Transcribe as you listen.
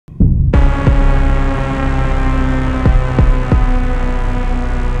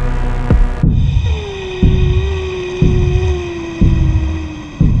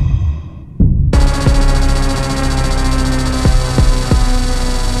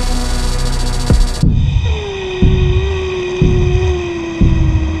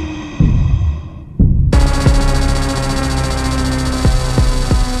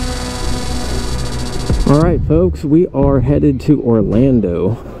folks, we are headed to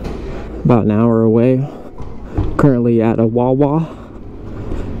Orlando, about an hour away. Currently at a Wawa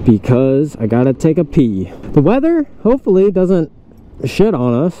because I gotta take a pee. The weather hopefully doesn't shit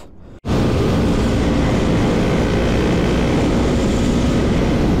on us.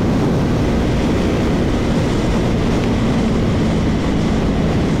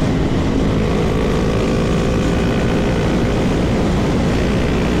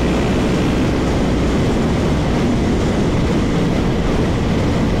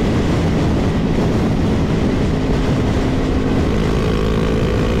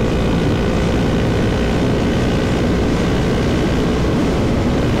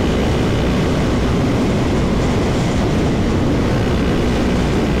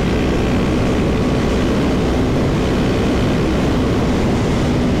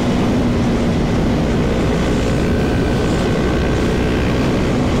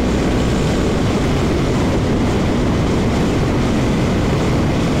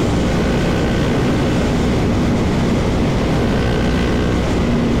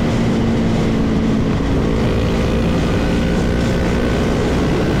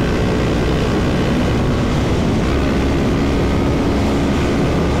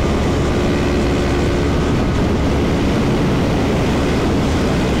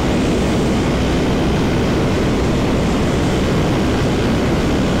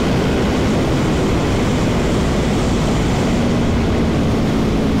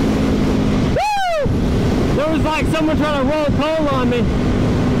 Like someone trying to roll coal on me.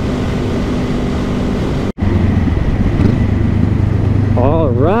 All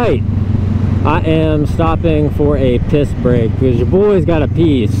right, I am stopping for a piss break because your boy's got to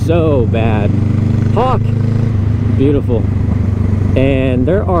pee so bad. Hawk, beautiful. And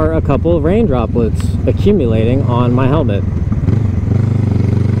there are a couple of rain droplets accumulating on my helmet.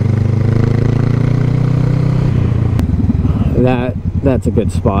 That's a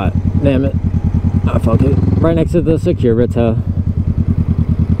good spot. Damn it. Oh, fuck it. Right next to the Securita.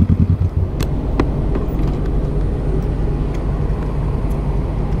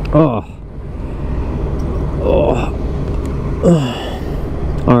 Oh.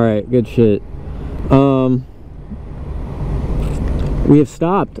 Alright, good shit. We have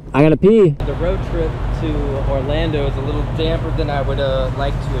stopped. I gotta pee. The road trip to Orlando is a little damper than I would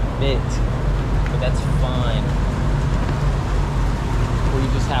like to admit. But that's fine. We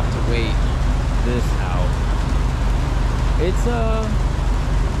just have to wait this out.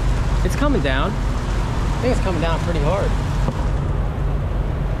 It's coming down. I think it's coming down pretty hard.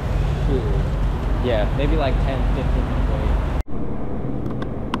 Yeah, maybe like 10, 15 minutes away.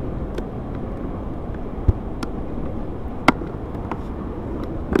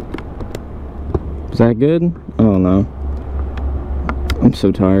 Is that good? I don't know. I'm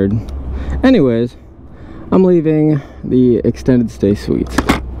so tired. Anyways, I'm leaving the extended stay suites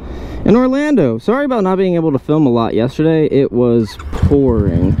in Orlando. Sorry about not being able to film a lot yesterday. It was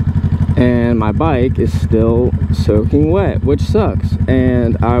pouring and my bike is still soaking wet, which sucks.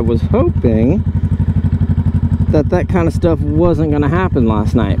 And I was hoping that kind of stuff wasn't gonna happen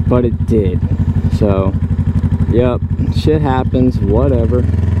last night, but it did. So yep, shit happens, whatever.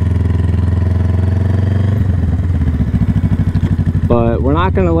 But we're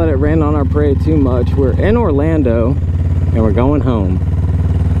not gonna let it rain on our parade too much. We're in Orlando and we're going home.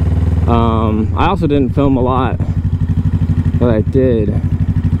 I also didn't film a lot, but I did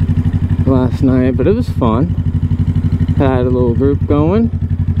last night, but it was fun. Had a little group going.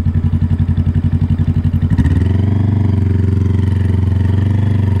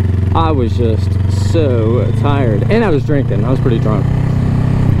 I was just so tired, and I was drinking. I was pretty drunk.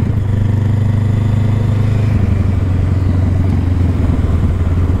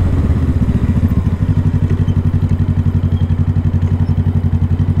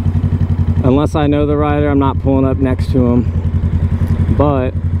 Unless I know the rider, I'm not pulling up next to him.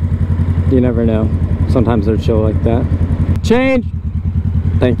 But you never know. Sometimes they're chill like that. Change!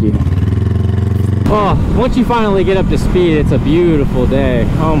 Thank you. Oh, once you finally get up to speed, it's a beautiful day.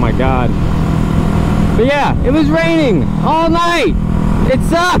 Oh my god. But yeah, it was raining all night. It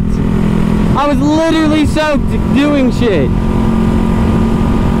sucked. I was literally soaked doing shit.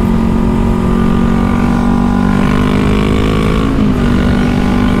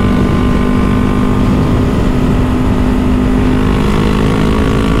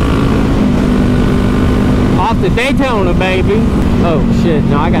 Off the Daytona, baby. Oh shit,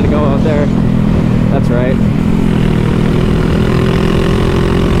 no, I gotta go out there. That's right.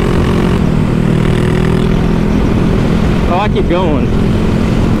 Oh, I keep going.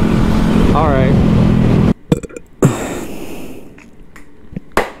 Alright.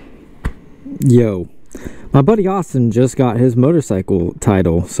 Yo. My buddy Austin just got his motorcycle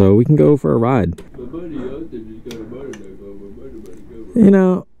title, so we can go for a ride. My buddy Austin just got a motorcycle. You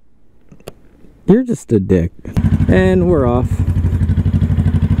know, you're just a dick. And we're off.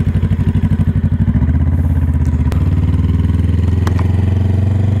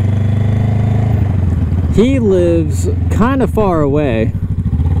 He lives kind of far away,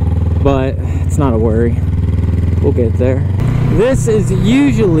 but it's not a worry. We'll get there. This is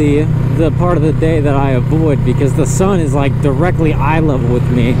usually the part of the day that I avoid because the sun is like directly eye level with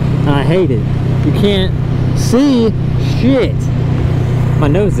me, and I hate it. You can't see shit. My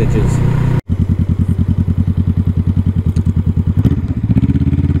nose itches.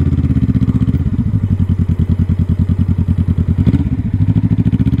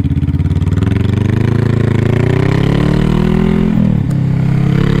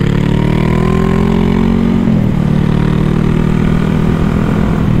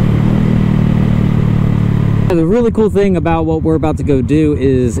 The really cool thing about what we're about to go do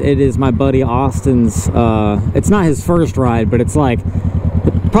is it is my buddy Austin's, it's not his first ride, but it's like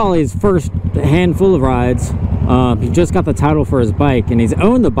probably his first handful of rides. He just got the title for his bike, and he's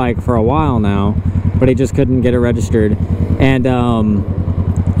owned the bike for a while now, but he just couldn't get it registered. And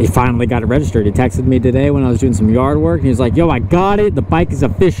he finally got it registered. He texted me today when I was doing some yard work, and he was like, yo, I got it, the bike is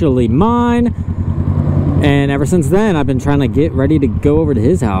officially mine. And ever since then, I've been trying to get ready to go over to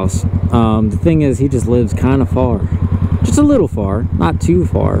his house. The thing is, he just lives kind of far. Just a little far. Not too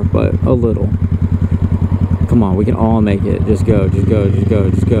far, but a little. Come on, we can all make it. Just go, just go, just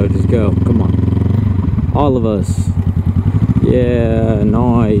go, just go, just go. Come on. All of us. Yeah,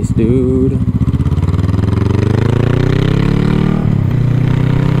 nice, dude.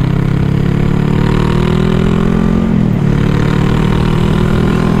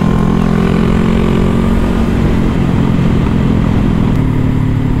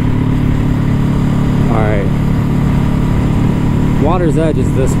 Water's Edge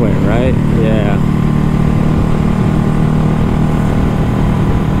is this way, right? Yeah.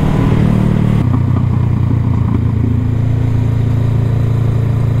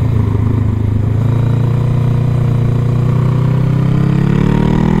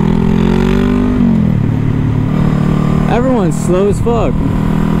 Everyone's slow as fuck.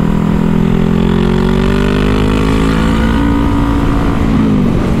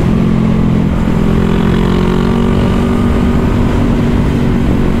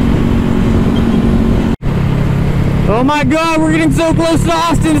 Oh my god, we're getting so close to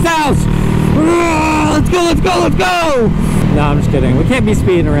Austin's house! Let's go, let's go, let's go! No, I'm just kidding. We can't be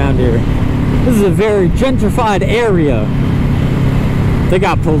speeding around here. This is a very gentrified area. They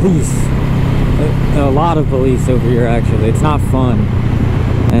got police. A lot of police over here, actually. It's not fun.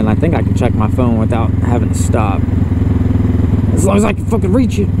 And I think I can check my phone without having to stop. As long as I can fucking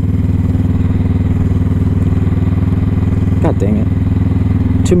reach it. God dang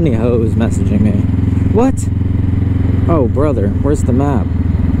it. Too many hoes messaging me. What? Oh, brother, where's the map?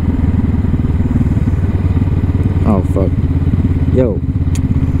 Oh, fuck. Yo,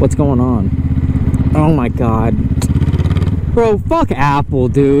 what's going on? Oh my god. Bro, fuck Apple,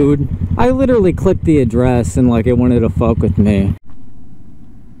 dude. I literally clicked the address and like it wanted to fuck with me.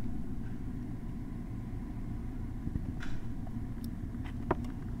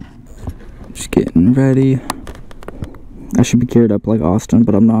 Just getting ready. I should be geared up like Austin,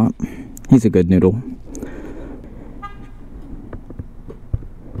 but I'm not. He's a good noodle.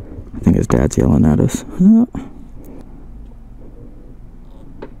 I think his dad's yelling at us.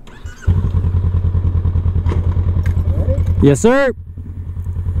 Yes, sir.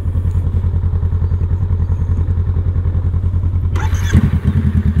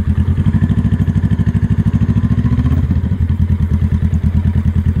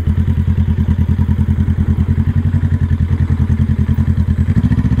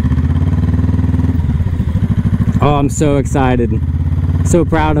 Oh, I'm so excited. So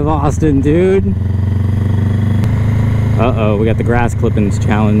proud of Austin, dude. Uh-oh, we got the grass clippings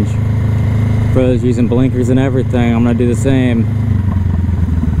challenge. Bro's using blinkers and everything. I'm gonna do the same.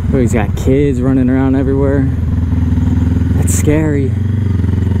 Oh, he's got kids running around everywhere. That's scary.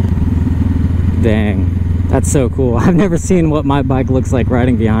 Dang, that's so cool. I've never seen what my bike looks like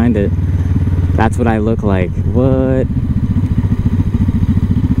riding behind it. That's what I look like. What?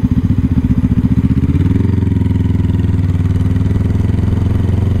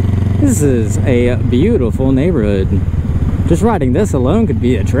 This is a beautiful neighborhood. Just riding this alone could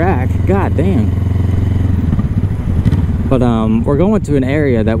be a track. God damn. But we're going to an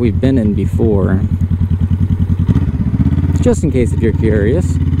area that we've been in before. Just in case if you're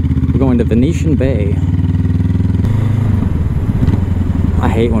curious, we're going to Venetian Bay. I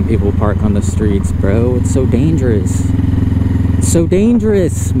hate when people park on the streets, bro. It's so dangerous. It's so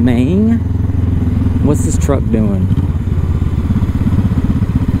dangerous, man. What's this truck doing?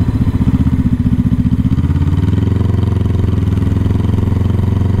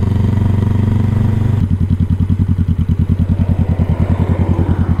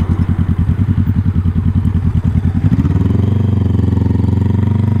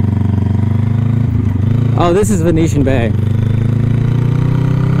 Oh, this is Venetian Bay.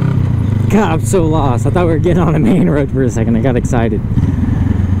 God, I'm so lost. I thought we were getting on a main road for a second. I got excited.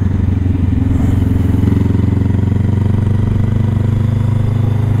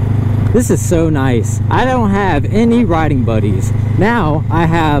 This is so nice. I don't have any riding buddies. Now I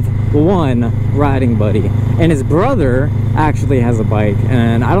have one riding buddy. And his brother actually has a bike.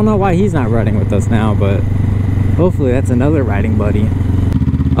 And I don't know why he's not riding with us now, but hopefully that's another riding buddy.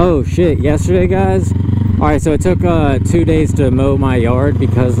 Oh shit, yesterday, guys. Alright, so it took 2 days to mow my yard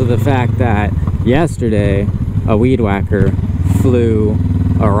because of the fact that yesterday a weed whacker flew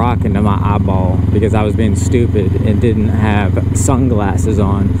a rock into my eyeball because I was being stupid and didn't have sunglasses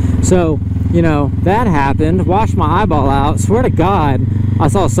on. So, you know, that happened. Washed my eyeball out. Swear to God, I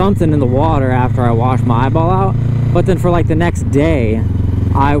saw something in the water after I washed my eyeball out. But then for like the next day,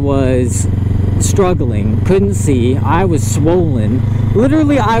 I was struggling, couldn't see. I was swollen.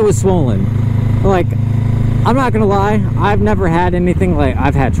 Literally, I was swollen. Like, I'm not gonna lie, I've never had anything like,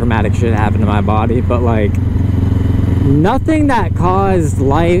 I've had traumatic shit happen to my body, but like, nothing that caused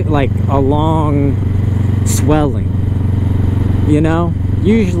like a long swelling, you know?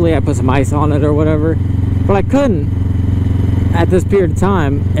 Usually I put some ice on it or whatever, but I couldn't at this period of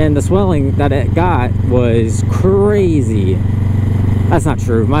time, and the swelling that it got was crazy. That's not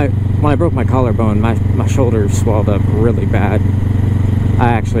true. When I broke my collarbone, my shoulder swelled up really bad. I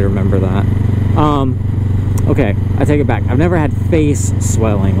actually remember that. Okay, I take it back. I've never had face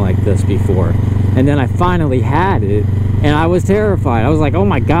swelling like this before. And then I finally had it, and I was terrified. I was like, oh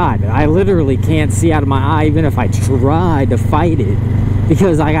my God, I literally can't see out of my eye even if I tried to fight it.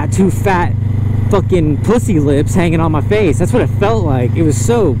 Because I got two fat fucking pussy lips hanging on my face. That's what it felt like. It was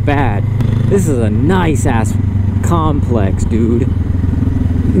so bad. This is a nice ass complex, dude.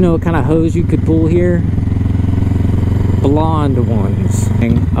 You know what kind of hose you could pull here? Blonde ones.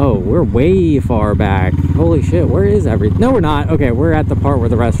 Oh, we're way far back. Holy shit, where is everything? No, we're not. Okay, we're at the part where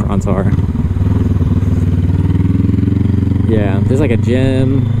the restaurants are. Yeah, there's like a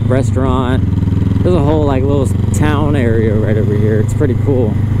gym, restaurant. There's a whole like little town area right over here. It's pretty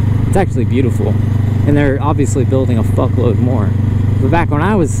cool. It's actually beautiful. And they're obviously building a fuckload more. But back when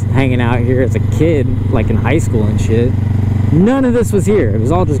I was hanging out here as a kid, like in high school and shit, none of this was here. It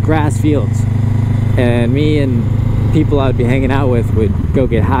was all just grass fields. And me and people I would be hanging out with would go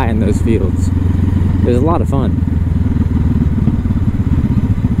get high in those fields. It was a lot of fun.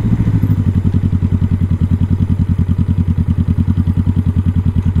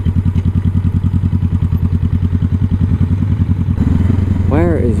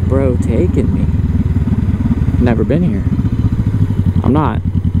 Where is bro taking me? Never been here. I'm not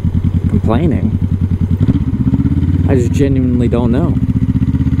complaining. I just genuinely don't know.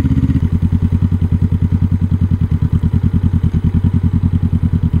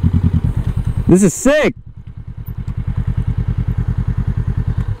 This is sick.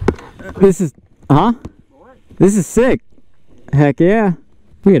 This is, huh? This is sick. Heck yeah.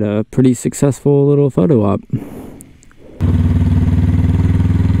 We had a pretty successful little photo op.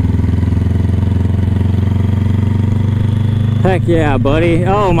 Heck yeah, buddy.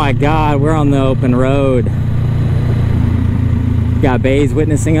 Oh my God, we're on the open road. Got bays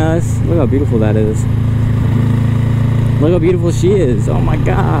witnessing us. Look how beautiful that is. Look how beautiful she is. Oh my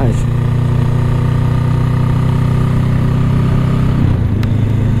gosh.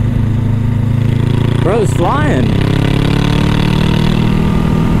 Bro's flying.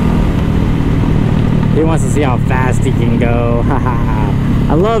 He wants to see how fast he can go.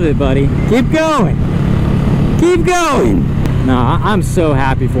 I love it, buddy. Keep going. Keep going. No, I'm so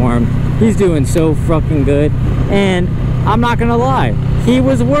happy for him. He's doing so fucking good. And I'm not gonna lie, he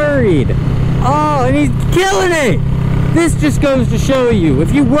was worried. Oh, and he's killing it. This just goes to show you,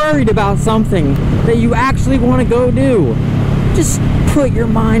 if you're worried about something that you actually want to go do, just put your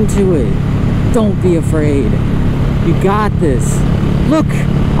mind to it. Don't be afraid. You got this. Look,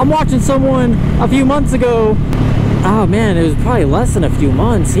 I'm watching someone a few months ago. Oh man, it was probably less than a few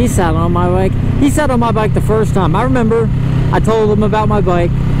months. He sat on my bike. He sat on my bike the first time. I remember I told him about my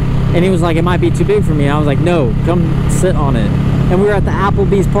bike and he was like, it might be too big for me. And I was like, no, come sit on it. And we were at the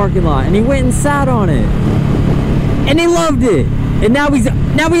Applebee's parking lot and he went and sat on it. And he loved it. And now he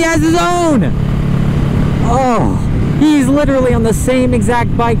has his own. Oh, He's literally on the same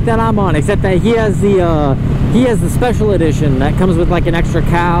exact bike that I'm on, except that he has the special edition that comes with like an extra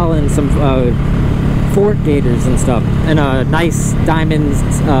cowl and some fork gaiters and stuff, and a nice diamond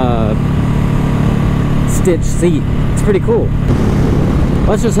stitch seat. It's pretty cool.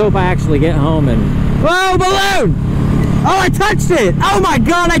 Let's just hope I actually get home and... Whoa, balloon! Oh, I touched it! Oh my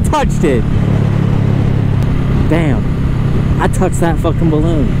god, I touched it! Damn. I touched that fucking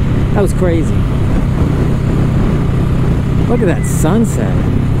balloon. That was crazy. Look at that sunset.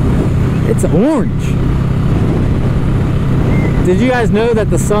 It's orange. Did you guys know that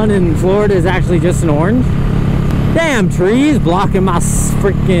the sun in Florida is actually just an orange? Damn, trees blocking my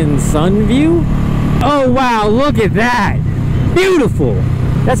freaking sun view. Oh wow, look at that. Beautiful.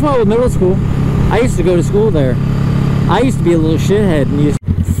 That's my old middle school. I used to go to school there. I used to be a little shithead and used...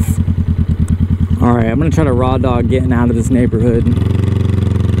 Alright, I'm gonna try to raw dog getting out of this neighborhood.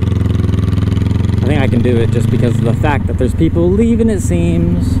 I think I can do it just because of the fact that there's people leaving, it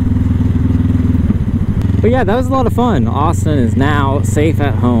seems. But yeah, that was a lot of fun. Austin is now safe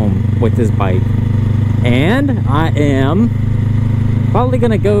at home with his bike. And I am probably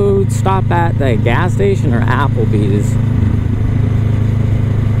gonna go stop at the gas station or Applebee's.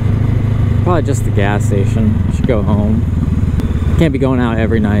 Probably just the gas station. Should go home. Can't be going out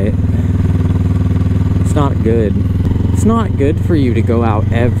every night. It's not good. It's not good for you to go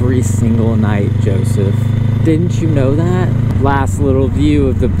out every single night, Joseph. Didn't you know that? Last little view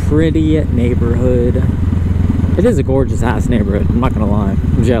of the pretty neighborhood. It is a gorgeous ass neighborhood, I'm not gonna lie.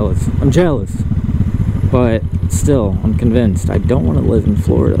 I'm jealous. I'm jealous. But still, I'm convinced I don't want to live in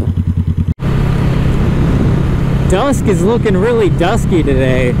Florida. Dusk is looking really dusky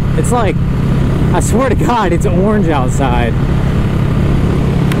today. It's like, I swear to God, it's orange outside.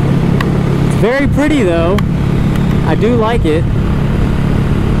 It's very pretty though. I do like it.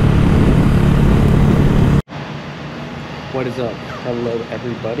 What is up? Hello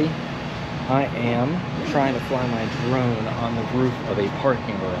everybody. I am trying to fly my drone on the roof of a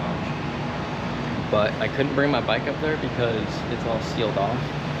parking garage. But I couldn't bring my bike up there because it's all sealed off.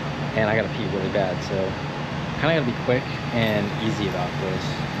 And I gotta pee really bad, so kinda gotta be quick and easy about this.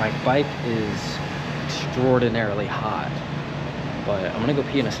 My bike is extraordinarily hot. But I'm gonna go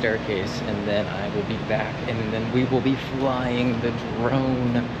pee in a staircase and then I will be back and then we will be flying the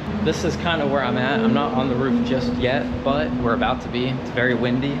drone. This is kind of where I'm at. I'm not on the roof just yet, but we're about to be. It's very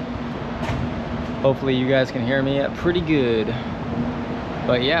windy. Hopefully you guys can hear me pretty good.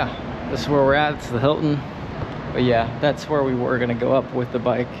 But yeah, this is where we're at. It's the Hilton. But yeah, that's where we were gonna go up with the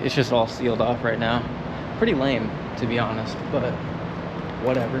bike. It's just all sealed off right now. Pretty lame, to be honest, but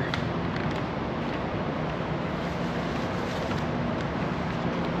whatever.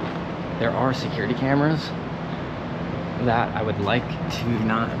 There are security cameras that I would like to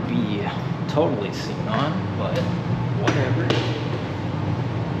not be totally seen on, but whatever.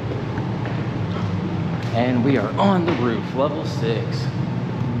 And we are on the roof, level 6.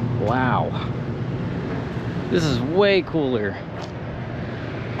 Wow. This is way cooler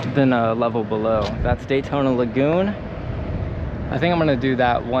than a level below. That's Daytona Lagoon. I think I'm gonna do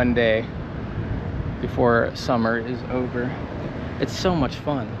that one day before summer is over. It's so much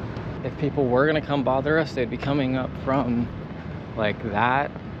fun. If people were gonna come bother us, they'd be coming up from like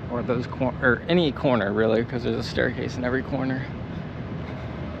that or those or any corner really, because there's a staircase in every corner.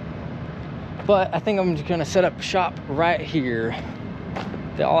 But I think I'm just gonna set up shop right here.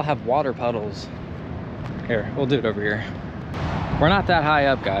 They all have water puddles. Here, we'll do it over here. We're not that high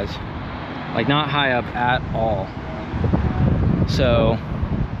up, guys. Like not high up at all. So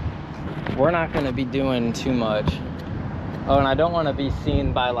we're not gonna be doing too much. Oh, and I don't want to be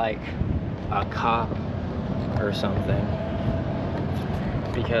seen by like a cop or something,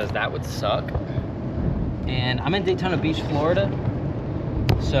 because that would suck. And I'm in Daytona Beach, Florida,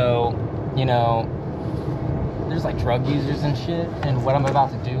 so you know there's like drug users and shit, and what I'm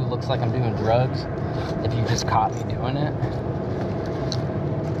about to do looks like I'm doing drugs if you just caught me doing it.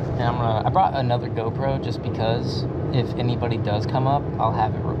 And I brought another GoPro just because if anybody does come up, I'll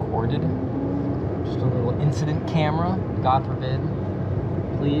have it recorded. Just a little incident camera, God forbid.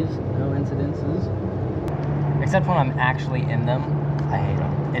 Please, no incidences. Except when I'm actually in them, I hate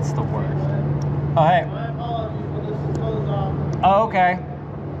them. It's the worst. Oh, hey. My apologies, but this is closed off. Oh, okay.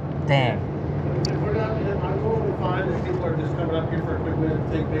 Dang. If we're not, I'm totally fine if people are just coming up here for a quick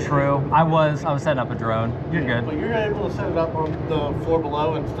minute to take pictures. True. I was setting up a drone. You're good. But you're able to set it up on the floor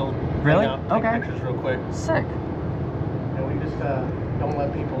below and still Really? hang out, take Okay. pictures real quick. Sick. And we just don't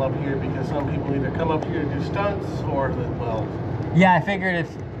let people up here because some people either come up here to do stunts or, well... Yeah, I figured if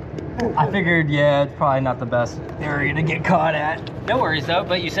I figured, yeah, it's probably not the best area to get caught at. No worries though,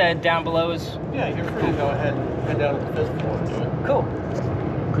 but you said down below is... Yeah, you're free to go ahead and head down to the 5th floor and do it. Cool.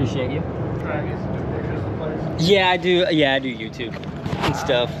 Appreciate you. Try to get some good pictures of the place. Yeah, I do YouTube and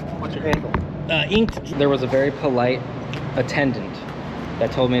stuff. What's your handle? Inked. There was a very polite attendant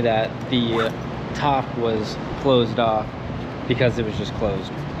that told me that the top was closed off because it was just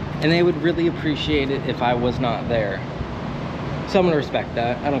closed. And they would really appreciate it if I was not there. So I'm gonna respect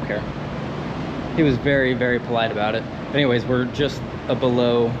that. I don't care. He was very, very polite about it. But anyways, we're just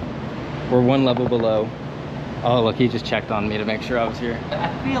we're one level below. Oh, look, he just checked on me to make sure I was here.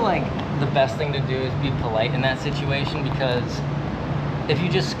 I feel like the best thing to do is be polite in that situation, because if you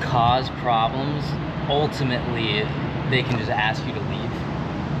just cause problems, ultimately they can just ask you to leave,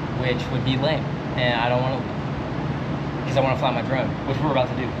 which would be lame. And I don't want to leave because I want to fly my drone, which we're about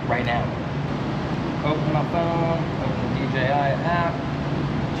to do right now. Open my phone, open the DJI app,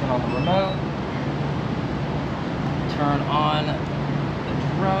 turn on the remote, turn on the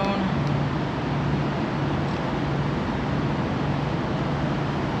drone.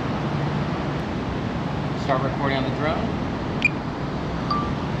 Start recording on the drone.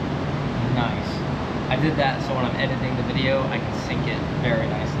 Nice. I did that so when I'm editing the video, I can sync it very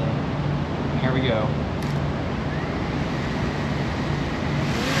nicely. And here we go.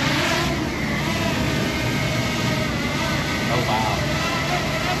 Oh wow.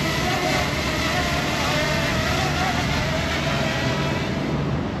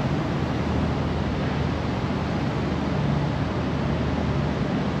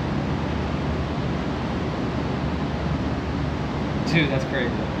 Dude, that's crazy.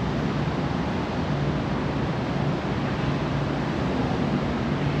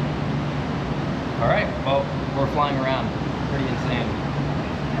 All right, well, we're flying around. Pretty insane.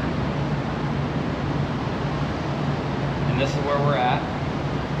 And this is where we're at.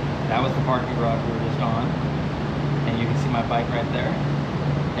 That was the parking garage we were just on. And you can see my bike right there.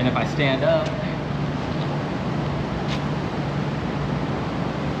 And if I stand up,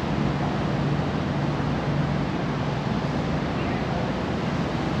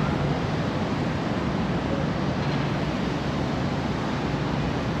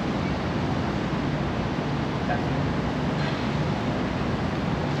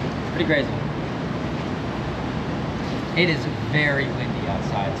 pretty crazy. It is very windy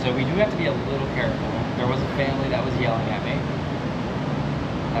outside, so we do have to be a little careful. There was a family that was yelling at me.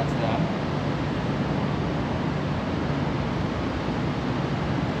 That's them.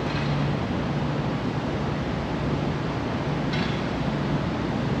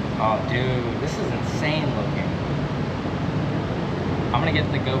 Oh dude, this is insane looking. I'm gonna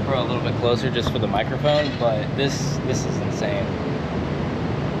get the GoPro a little bit closer just for the microphone, but this is insane.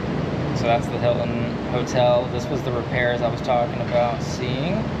 So that's the Hilton Hotel. This was the repairs I was talking about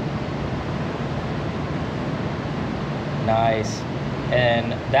seeing. Nice.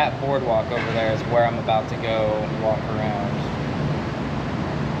 And that boardwalk over there is where I'm about to go walk around,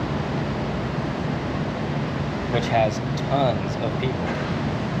 which has tons of people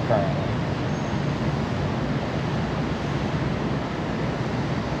currently.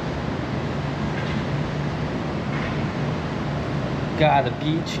 God, the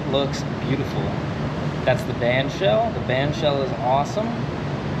beach looks beautiful. That's the band shell. The band shell is awesome.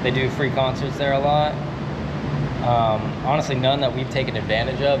 They do free concerts there a lot. Honestly, none that we've taken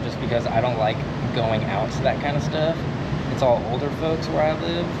advantage of, just because I don't like going out to that kind of stuff. It's all older folks where I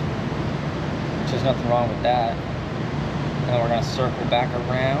live, which there's nothing wrong with that. And then we're gonna circle back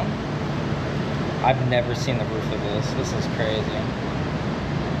around. I've never seen the roof of this. This is crazy.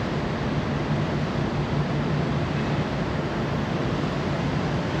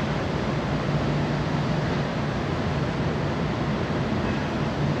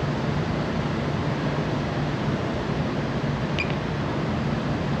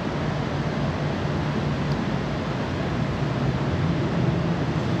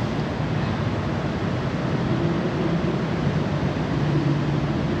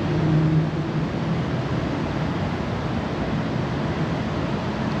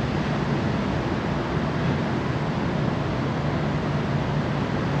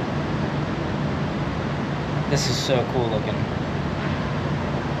 This is so cool looking.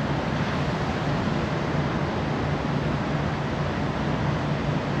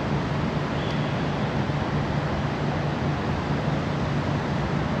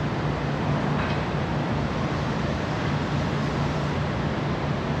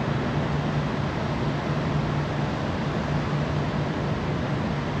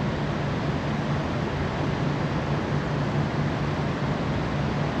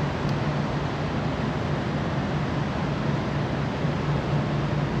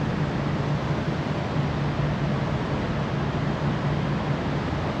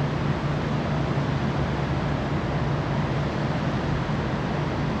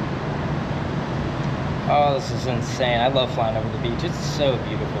 Oh, this is insane. I love flying over the beach. It's so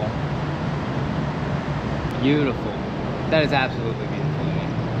beautiful. Beautiful. That is absolutely beautiful to me.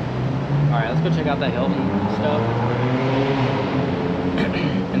 Alright, let's go check out that Hilton stuff.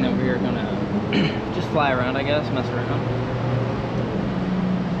 And then we are gonna just fly around, I guess, mess around.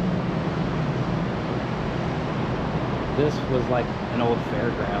 This was like an old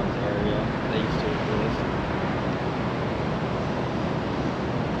fairgrounds area that used to exist.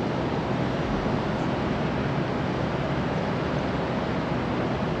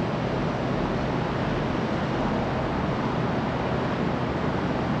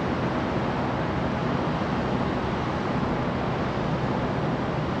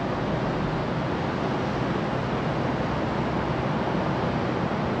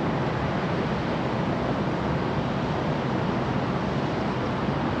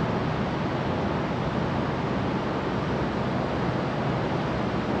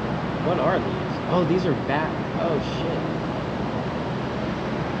 What are these? Oh, these are back. Oh, shit.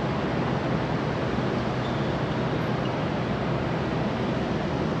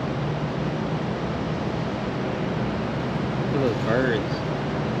 Look at those birds.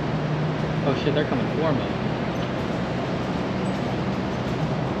 Oh, shit, they're coming for me.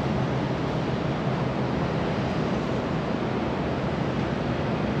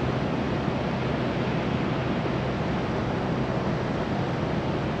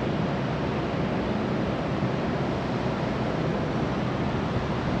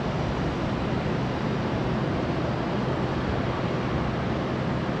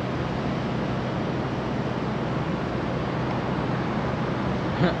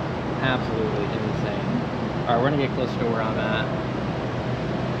 Absolutely insane. Alright, we're gonna get closer to where I'm at.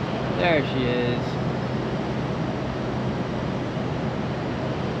 There she is.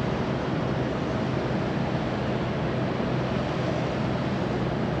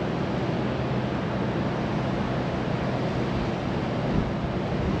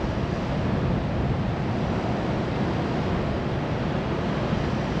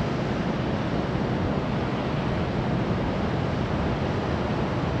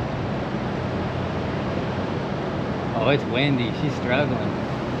 Oh, it's windy. She's struggling.